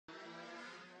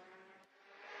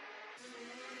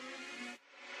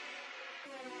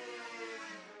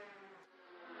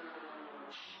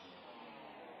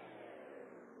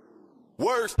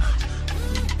worst.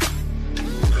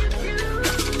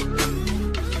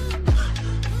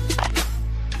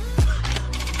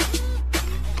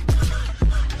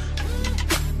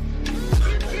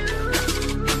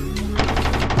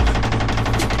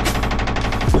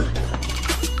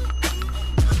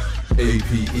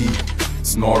 A.P.E.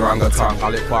 Snore orangutan,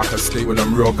 Alec Parker stay with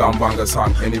them real gun bangers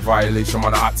hang. Any violation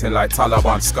man acting like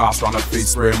Taliban. Scars round the face,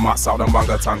 spraying mats out them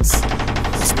banger tanks.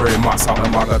 Spraying mats out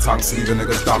them banger tanks, leaving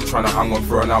niggas damn trying to hang on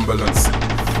for an ambulance.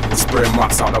 Spraying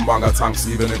mats out them banger tanks,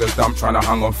 leaving niggas damn trying to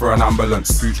hang on for an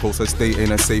ambulance. Huge host estate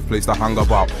ain't a safe place to hang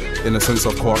about. Innocence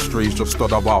of course strays just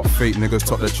stood about. Fake niggas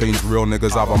tuck the chains, real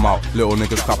niggas have them out. Little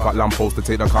niggas clap at lampposts to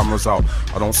take the cameras out.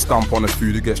 I don't stamp on the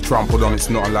food, it gets trampled on. It's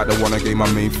nothing like the one I gave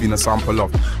my main fiend a sample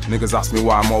of. Niggas ask me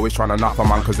why I'm always trying to nap a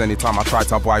man, cause anytime I try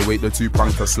to buy weight, the two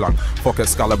prank to slang. Fuck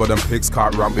Excalibur, them pigs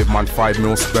can't ramp with man, 5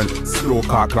 mil spent. Slow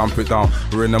car, clamp it down.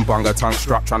 We're in them banger tank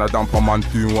strap, trying to dump a man,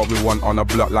 doing what we want on the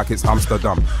block like it's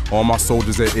Amsterdam. All my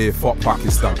soldiers are here, fuck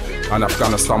Pakistan. And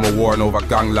Afghanistan were warring over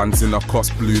ganglands in the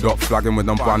cost, blued up, flagging with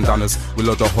them bandanas. We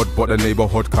love the hood, but the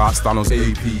neighborhood can't stand us.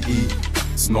 A.P.E.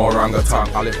 Snore orangutan,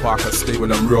 Alec Parker stay with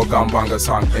them real gun bangers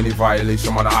hang. Any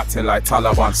violation man acting like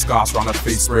Taliban. Scars round the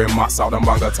face, spraying mats out them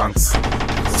banger tanks.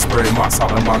 Spraying mats out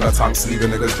them banger tanks, leaving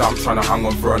niggas damn trying to hang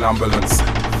on for an ambulance.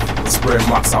 Spraying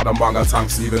mats out them banger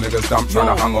tanks, leaving niggas damn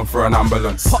trying to hang on for an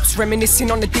ambulance. Pops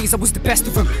reminiscing on the days I was the best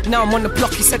of them. Now I'm on the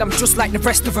block, he said I'm just like the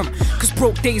rest of them. Cause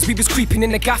broke days we was creeping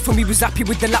in the gaff, and we was happy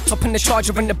with the laptop and the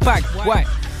charger and the bag. Why?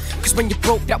 Cause when you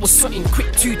broke that was something. Quick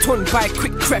 2-ton, buy a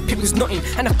quick crep, it was nothing.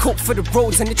 And I coped for the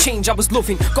roads and the change I was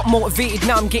loving. Got motivated,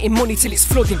 now I'm getting money till it's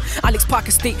flooding. Alex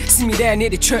Parker State, see me there near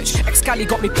the church. Excali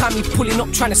got me pammy pulling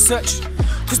up trying to search.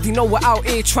 Cause they know we're out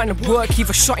here trying to work.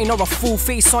 Either shotting or a full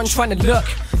face on trying to lurk.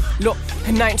 Look,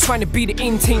 and I ain't trying to be the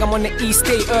in thing. I'm on the East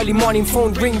Day, early morning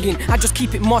phone ringing. I just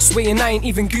keep it Moss way and I ain't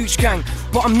even Gooch gang.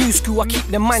 But I'm new school, I keep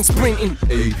the mind sprinting.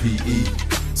 A.P.E.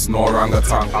 Snore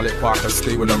orangutan, Alec Parker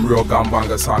stay with them real gun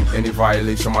bangers hang. Any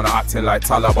violation man acting like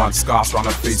Taliban. Scars round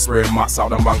the face, spraying mats out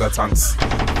them banger tanks.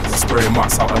 Spraying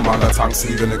mats out them banger tanks,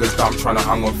 leaving niggas damn trying to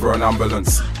hang on for an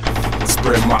ambulance.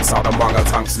 Spraying mats out them banger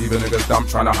tanks, leaving niggas damn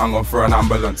trying to hang on for an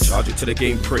ambulance. Charge it to the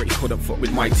game prick, couldn't fuck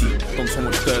with my team. Done so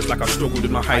much dirt like I struggled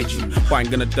with my hygiene. Buying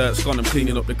the dirt's gone, I'm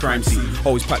cleaning up the crime scene.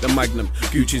 Always pack the Magnum,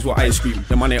 Gucci's what I scream.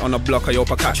 The money on the block, I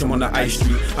hope I catch them on the high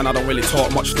street. And I don't really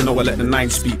talk much to know I let the 9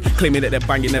 speak. Claiming that they're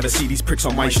banging, never see these pricks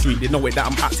on my street. They know it that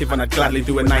I'm active and I'd gladly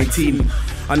do a 19.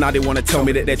 And now they wanna tell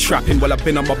me that they're trapping. Well, I've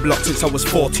been on my block since I was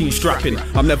 14 strapping.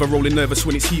 I'm never rolling nervous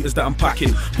when it's heaters that I'm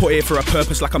packing. Put here for a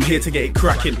purpose like I'm here to get it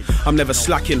cracking. I'm never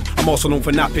slacking, I'm also known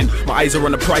for napping. My eyes are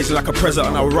on the prize like a present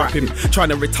and I'll rap him. Trying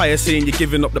to retire saying you're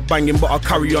giving up the banging, but I'll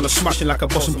carry on a smashing like a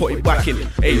boss and put it back in.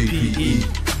 A.P.E.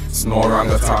 Snore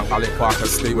orangutan, Alec Parker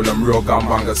stay with them real gun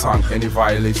bangers hang. Any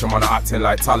violation man acting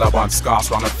like Taliban.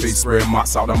 Scars round the face, spraying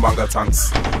mats out them banger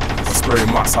tanks. Spraying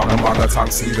mats out them banger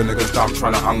tanks, leaving niggas damn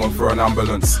trying to hang on for an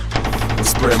ambulance.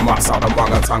 Spraying mats out them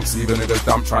banger tanks, leaving niggas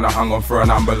damn trying to hang on for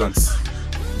an ambulance.